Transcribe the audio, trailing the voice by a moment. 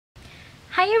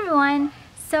Hi everyone!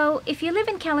 So if you live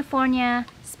in California,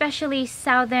 especially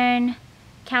Southern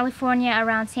California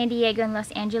around San Diego and Los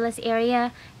Angeles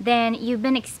area, then you've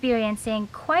been experiencing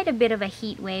quite a bit of a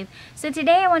heat wave. So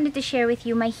today I wanted to share with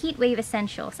you my heat wave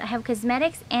essentials. I have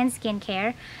cosmetics and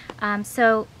skincare.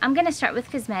 So I'm gonna start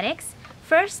with cosmetics.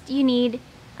 First, you need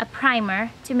a primer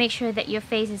to make sure that your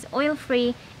face is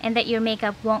oil-free and that your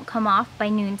makeup won't come off by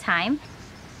noontime.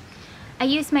 I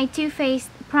use my Too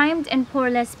Faced Primed and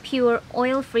Poreless Pure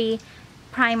Oil-Free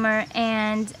Primer,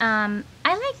 and I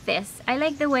like this. I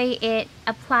like the way it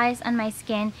applies on my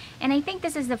skin, and I think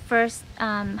this is the first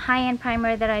high-end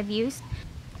primer that I've used.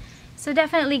 So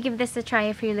definitely give this a try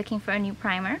if you're looking for a new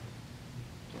primer.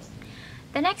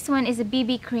 The next one is a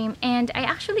BB cream, and I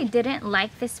actually didn't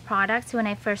like this product when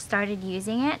I first started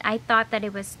using it. I thought that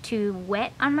it was too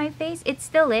wet on my face. It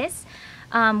still is.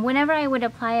 Whenever I would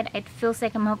apply it, it feels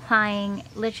like I'm applying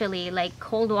literally like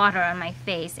cold water on my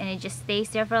face, and it just stays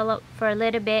there for a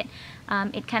little bit.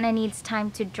 It kind of needs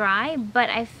time to dry, but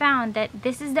I found that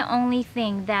this is the only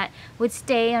thing that would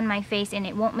stay on my face, and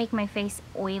it won't make my face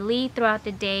oily throughout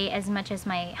the day as much as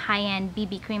my high-end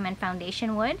BB cream and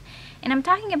foundation would. And I'm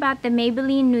talking about the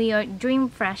Maybelline New York Dream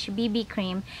Fresh BB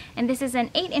cream, and this is an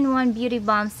 8-in-1 Beauty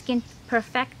Balm Skin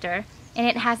Perfector. And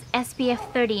it has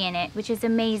SPF 30 in it, which is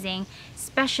amazing,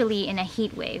 especially in a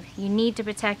heat wave. You need to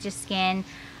protect your skin,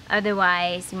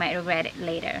 otherwise you might regret it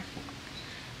later.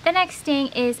 The next thing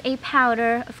is a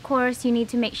powder. Of course, you need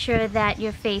to make sure that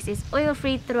your face is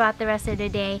oil-free throughout the rest of the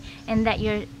day and that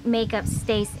your makeup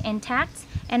stays intact.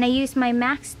 And I use my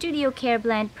MAC Studio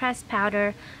Careblend Pressed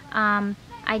Powder.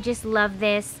 I just love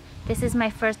this. This is my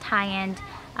first high-end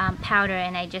powder,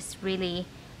 and I just really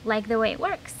like the way it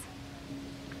works.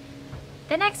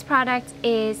 The next product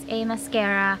is a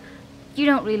mascara. You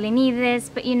don't really need this,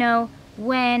 but you know,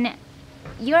 when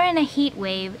you're in a heat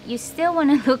wave, you still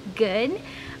want to look good.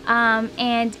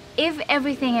 And if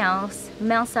everything else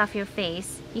melts off your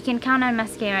face, you can count on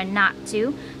mascara not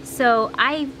to. So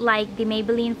I like the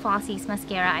Maybelline Falsies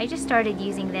mascara. I just started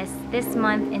using this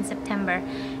month in September,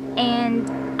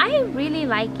 and I really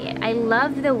like it. I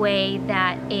love the way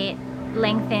that it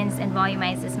lengthens and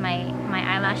volumizes my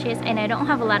eyelashes, and I don't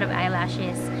have a lot of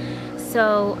eyelashes,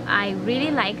 so I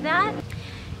really like that.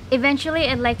 Eventually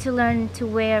I'd like to learn to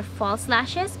wear false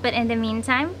lashes, but in the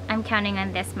meantime I'm counting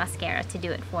on this mascara to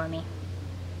do it for me.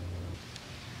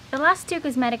 The last two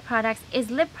cosmetic products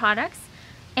is lip products,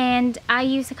 and I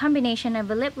use a combination of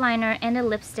a lip liner and a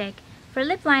lipstick. For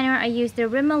lip liner, I use the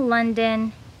Rimmel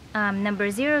London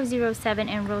number 007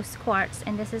 in Rose Quartz,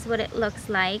 and this is what it looks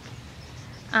like.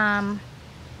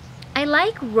 I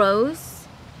like rose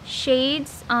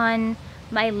shades on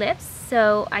my lips,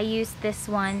 so I use this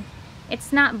one.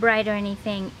 It's not bright or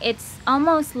anything. It's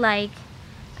almost like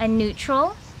a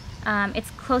neutral. It's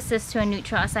closest to a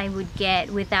neutral as I would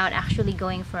get without actually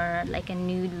going for like a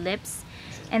nude lips.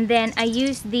 And then I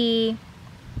use the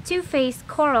Too Faced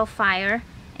Coral Fire,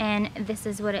 and this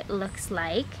is what it looks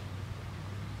like.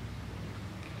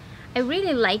 I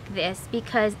really like this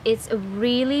because it's a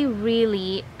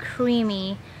really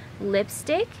creamy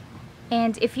lipstick,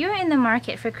 and if you're in the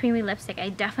market for creamy lipstick, I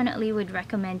definitely would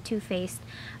recommend Too Faced.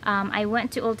 I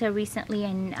went to Ulta recently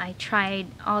and I tried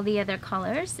all the other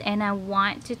colors, and I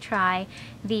want to try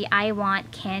the I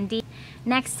Want Candy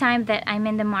next time that I'm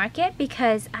in the market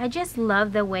because I just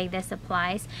love the way this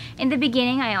applies. In the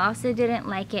beginning I also didn't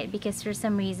like it because for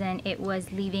some reason it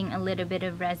was leaving a little bit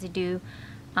of residue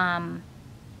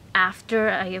after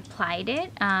I applied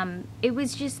it. It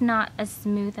was just not as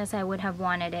smooth as I would have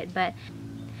wanted it, but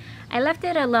I left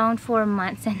it alone for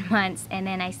months and months, and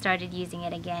then I started using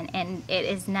it again, and it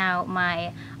is now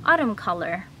my autumn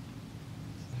color.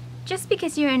 Just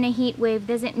because you're in a heat wave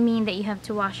doesn't mean that you have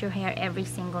to wash your hair every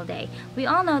single day. We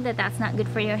all know that that's not good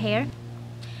for your hair.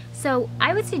 So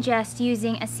I would suggest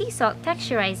using a sea salt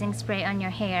texturizing spray on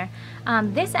your hair.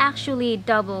 This actually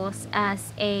doubles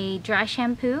as a dry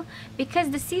shampoo because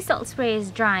the sea salt spray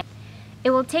is dry. It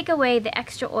will take away the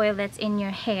extra oil that's in your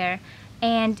hair,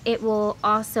 and it will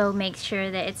also make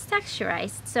sure that it's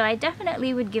texturized. So I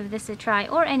definitely would give this a try,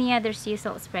 or any other sea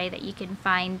salt spray that you can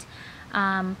find.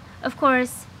 Of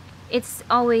course, it's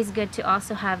always good to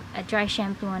also have a dry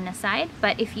shampoo on the side,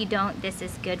 but if you don't, this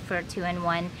is good for a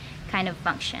 2-in-1 kind of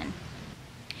function.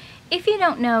 If you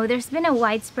don't know, there's been a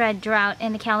widespread drought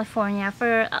in California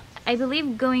for I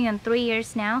believe going on 3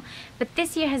 years now, but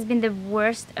this year has been the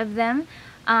worst of them.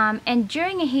 And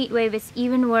during a heat wave it's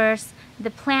even worse. The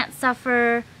plants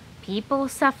suffer, people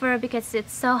suffer because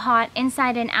it's so hot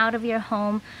inside and out of your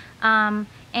home.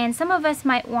 And some of us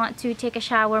might want to take a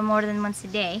shower more than once a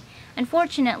day.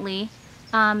 Unfortunately,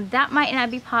 That might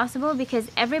not be possible because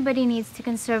everybody needs to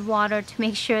conserve water to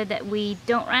make sure that we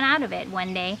don't run out of it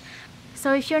one day.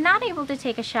 So if you're not able to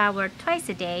take a shower twice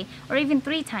a day or even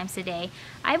 3 times a day,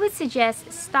 I would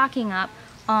suggest stocking up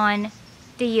on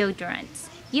deodorants.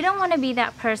 You don't want to be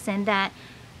that person that,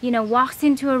 you know, walks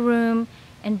into a room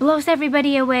and blows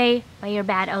everybody away by your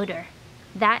bad odor.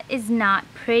 That is not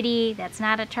pretty, that's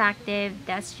not attractive,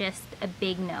 that's just a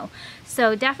big no.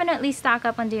 So definitely stock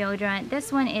up on deodorant.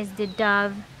 This one is the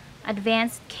Dove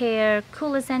Advanced Care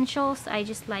Cool Essentials. I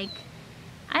just like,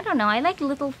 I don't know, I like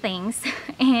little things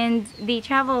and the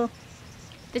travel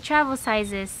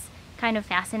sizes kind of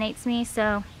fascinates me,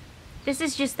 so this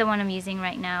is just the one I'm using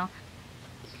right now.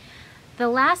 The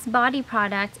last body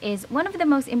product is one of the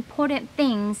most important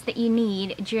things that you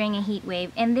need during a heat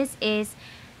wave, and this is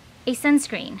a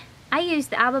sunscreen. I use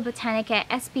the Alba Botanica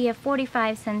SPF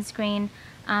 45 sunscreen,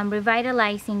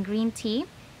 revitalizing green tea.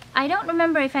 I don't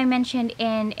remember if I mentioned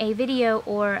in a video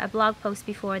or a blog post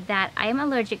before that I am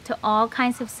allergic to all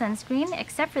kinds of sunscreen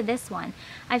except for this one.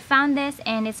 I found this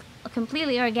and it's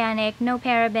completely organic, no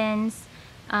parabens,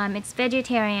 it's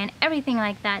vegetarian, everything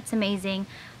like that. It's amazing.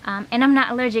 And I'm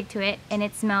not allergic to it, and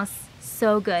it smells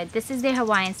so good. This is their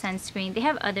Hawaiian sunscreen. They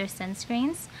have other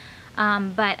sunscreens,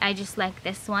 but I just like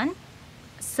this one.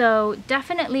 So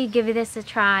definitely give this a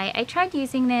try. I tried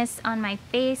using this on my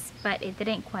face, but it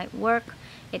didn't quite work.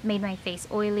 It made my face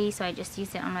oily, so I just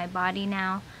use it on my body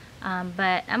now.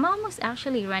 But I'm almost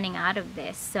actually running out of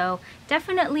this. So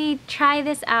definitely try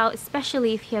this out,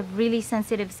 especially if you have really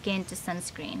sensitive skin to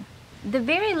sunscreen. The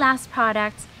very last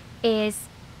product is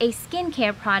a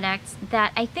skincare product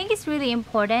that I think is really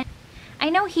important. I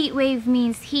know heat wave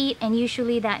means heat, and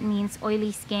usually that means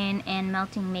oily skin and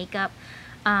melting makeup,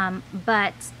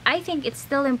 but I think it's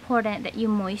still important that you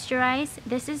moisturize.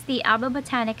 This is the Alba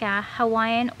Botanica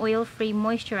Hawaiian Oil-Free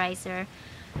Moisturizer,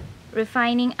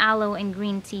 refining aloe and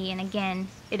green tea, and again,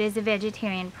 it is a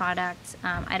vegetarian product.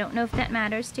 I don't know if that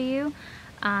matters to you,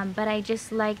 but I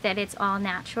just like that it's all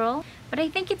natural. But I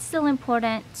think it's still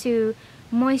important to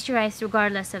moisturize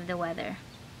regardless of the weather.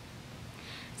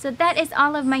 So that is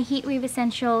all of my heat wave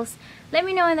essentials. Let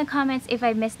me know in the comments if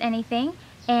I missed anything,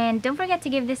 and don't forget to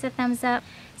give this a thumbs up.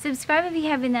 Subscribe if you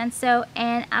haven't done so,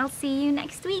 and I'll see you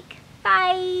next week.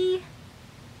 Bye!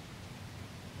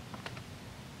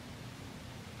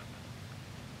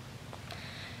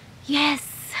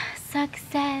 Yes!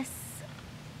 Success!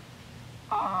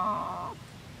 Aww.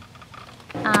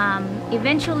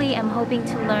 Eventually I'm hoping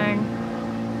to learn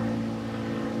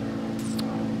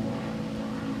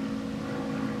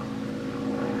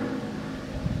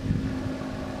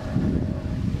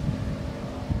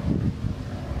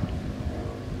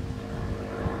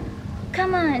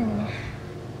Come on!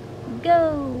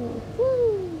 Go!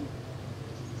 Woo!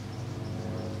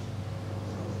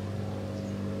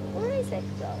 Where is it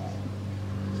going?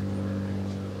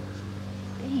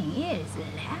 Dang, it is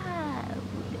loud.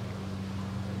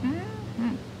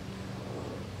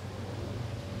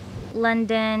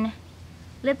 London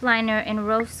lip liner in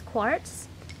Rose Quartz.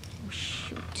 Oh,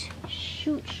 shoot.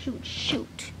 Shoot, shoot,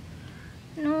 shoot.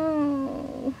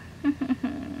 No.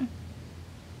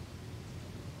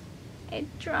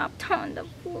 It dropped on the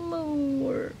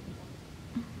floor.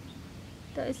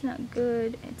 That is not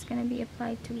good. It's gonna be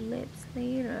applied to lips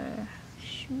later.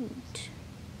 Shoot.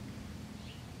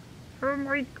 Oh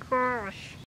my gosh.